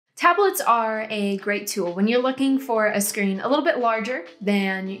Tablets are a great tool when you're looking for a screen a little bit larger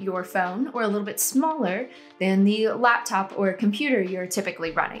than your phone or a little bit smaller than the laptop or computer you're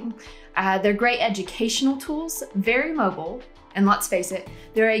typically running. They're great educational tools, very mobile, and let's face it,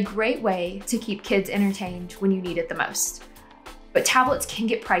 they're a great way to keep kids entertained when you need it the most. But tablets can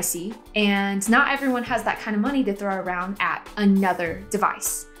get pricey, and not everyone has that kind of money to throw around at another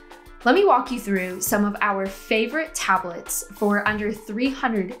device. Let me walk you through some of our favorite tablets for under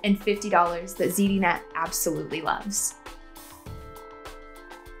 $350 that ZDNet absolutely loves.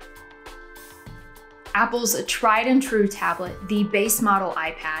 Apple's tried and true tablet, the base model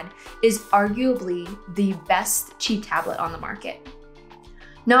iPad, is arguably the best cheap tablet on the market.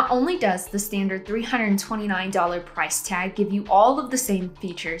 Not only does the standard $329 price tag give you all of the same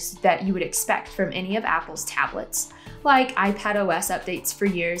features that you would expect from any of Apple's tablets, like iPadOS updates for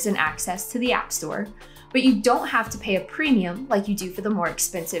years and access to the App Store, but you don't have to pay a premium like you do for the more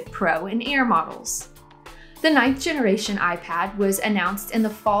expensive Pro and Air models. The 9th generation iPad was announced in the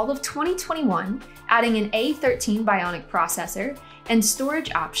fall of 2021, adding an A13 Bionic processor and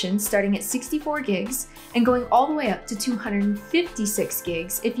storage options starting at 64 gigs and going all the way up to 256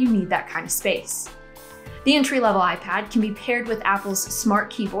 gigs if you need that kind of space. The entry-level iPad can be paired with Apple's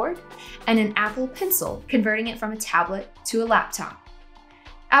Smart Keyboard and an Apple Pencil, converting it from a tablet to a laptop.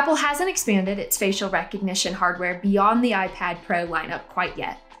 Apple hasn't expanded its facial recognition hardware beyond the iPad Pro lineup quite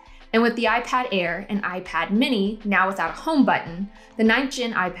yet. And with the iPad Air and iPad Mini now without a home button, the 9th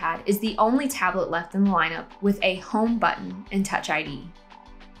gen iPad is the only tablet left in the lineup with a home button and Touch ID.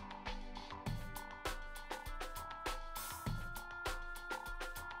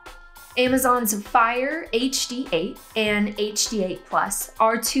 Amazon's Fire HD8 and HD8 Plus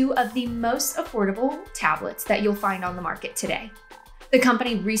are two of the most affordable tablets that you'll find on the market today. The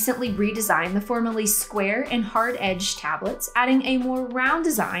company recently redesigned the formerly square and hard-edged tablets, adding a more round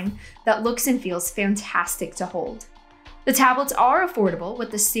design that looks and feels fantastic to hold. The tablets are affordable,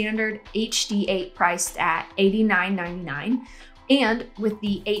 with the standard HD8 priced at $89.99 and with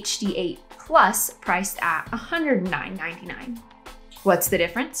the HD8 Plus priced at $109.99. What's the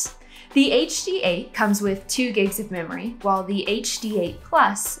difference? The HD8 comes with 2 gigs of memory, while the HD8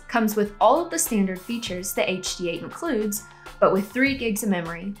 Plus comes with all of the standard features the HD8 includes, but with 3 gigs of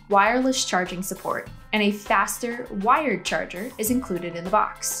memory, wireless charging support, and a faster wired charger is included in the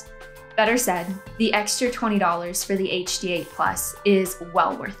box. Better said, the extra $20 for the HD8 Plus is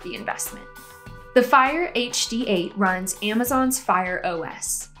well worth the investment. The Fire HD8 runs Amazon's Fire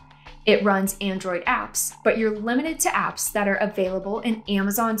OS. It runs Android apps, but you're limited to apps that are available in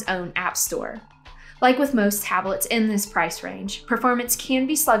Amazon's own App Store. Like with most tablets in this price range, performance can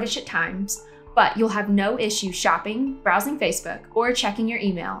be sluggish at times, but you'll have no issue shopping, browsing Facebook, or checking your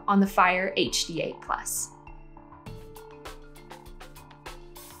email on the Fire HD8 Plus.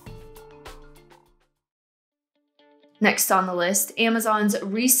 Next on the list, Amazon's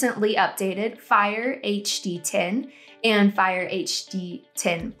recently updated Fire HD 10 and Fire HD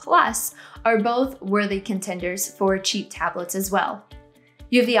 10 Plus are both worthy contenders for cheap tablets as well.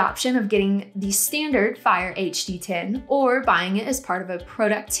 You have the option of getting the standard Fire HD 10 or buying it as part of a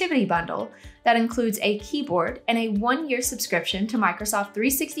productivity bundle that includes a keyboard and a 1-year subscription to Microsoft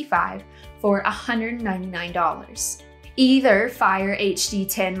 365 for $199. Either Fire HD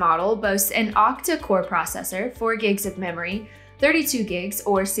 10 model boasts an octa-core processor, 4 gigs of memory, 32 gigs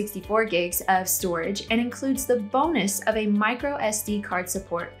or 64 gigs of storage, and includes the bonus of a micro SD card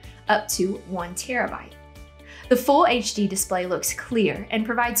support up to 1 terabyte. The full HD display looks clear and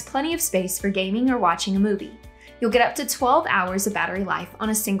provides plenty of space for gaming or watching a movie. You'll get up to 12 hours of battery life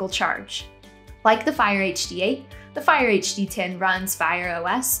on a single charge. Like the Fire HD8, the Fire HD 10 runs Fire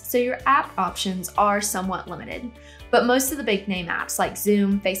OS, so your app options are somewhat limited, but most of the big name apps like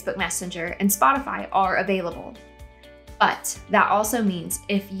Zoom, Facebook Messenger, and Spotify are available. But that also means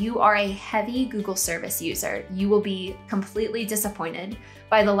if you are a heavy Google service user, you will be completely disappointed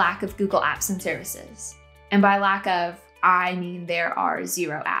by the lack of Google apps and services. And by lack of, I mean there are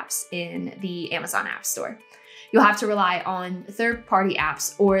 0 apps in the Amazon App Store. You'll have to rely on third-party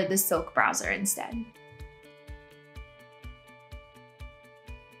apps or the Silk browser instead.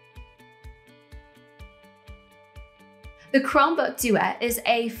 The Chromebook Duet is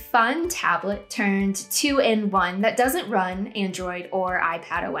a fun tablet turned 2-in-1 that doesn't run Android or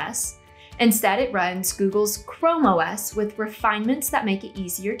iPadOS. Instead, it runs Google's Chrome OS with refinements that make it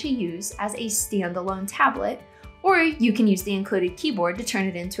easier to use as a standalone tablet, or you can use the included keyboard to turn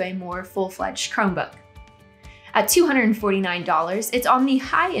it into a more full-fledged Chromebook. At $249, it's on the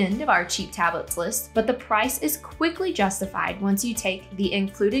high end of our cheap tablets list, but the price is quickly justified once you take the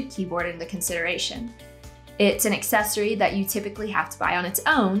included keyboard into consideration. It's an accessory that you typically have to buy on its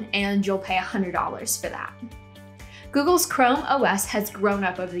own, and you'll pay $100 for that. Google's Chrome OS has grown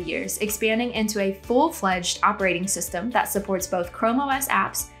up over the years, expanding into a full-fledged operating system that supports both Chrome OS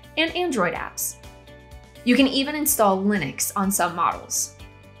apps and Android apps. You can even install Linux on some models.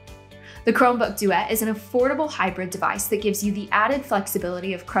 The Chromebook Duet is an affordable hybrid device that gives you the added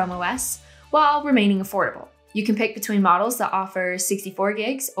flexibility of Chrome OS while remaining affordable. You can pick between models that offer 64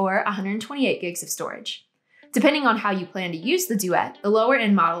 gigs or 128 gigs of storage. Depending on how you plan to use the Duet, the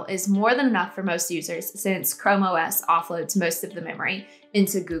lower-end model is more than enough for most users since Chrome OS offloads most of the memory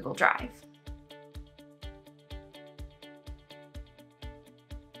into Google Drive.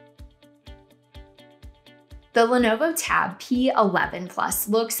 The Lenovo Tab P11 Plus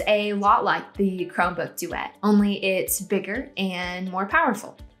looks a lot like the Chromebook Duet, only it's bigger and more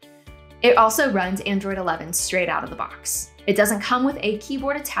powerful. It also runs Android 11 straight out of the box. It doesn't come with a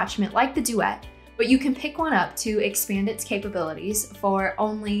keyboard attachment like the Duet, but you can pick one up to expand its capabilities for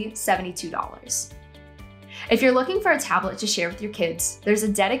only $72. If you're looking for a tablet to share with your kids, there's a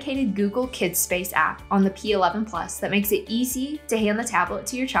dedicated Google Kids Space app on the P11 Plus that makes it easy to hand the tablet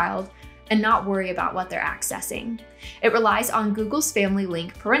to your child and not worry about what they're accessing. It relies on Google's Family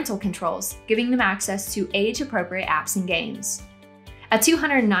Link parental controls, giving them access to age-appropriate apps and games. At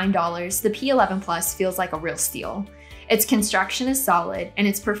 $209, the P11 Plus feels like a real steal. Its construction is solid and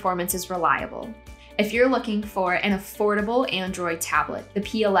its performance is reliable. If you're looking for an affordable Android tablet, the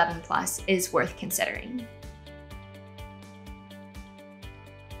P11 Plus is worth considering.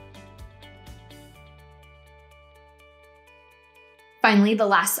 Finally, the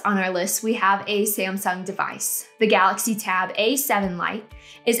last on our list, we have a Samsung device. The Galaxy Tab A7 Lite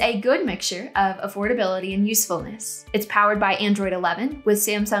is a good mixture of affordability and usefulness. It's powered by Android 11 with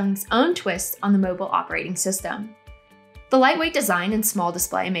Samsung's own twist on the mobile operating system. The lightweight design and small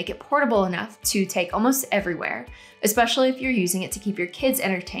display make it portable enough to take almost everywhere, especially if you're using it to keep your kids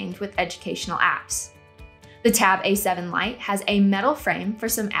entertained with educational apps. The Tab A7 Lite has a metal frame for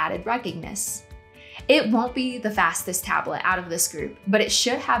some added ruggedness. It won't be the fastest tablet out of this group, but it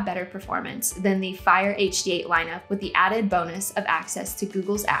should have better performance than the Fire HD8 lineup with the added bonus of access to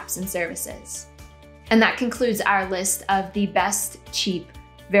Google's apps and services. And that concludes our list of the best, cheap,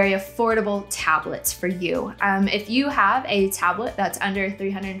 very affordable tablets for you. If you have a tablet that's under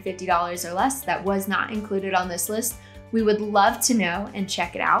 $350 or less that was not included on this list, we would love to know and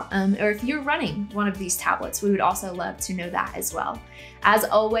check it out. Or if you're running one of these tablets, we would also love to know that as well. As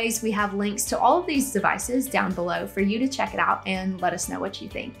always, we have links to all of these devices down below for you to check it out and let us know what you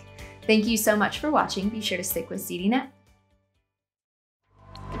think. Thank you so much for watching. Be sure to stick with ZDNet.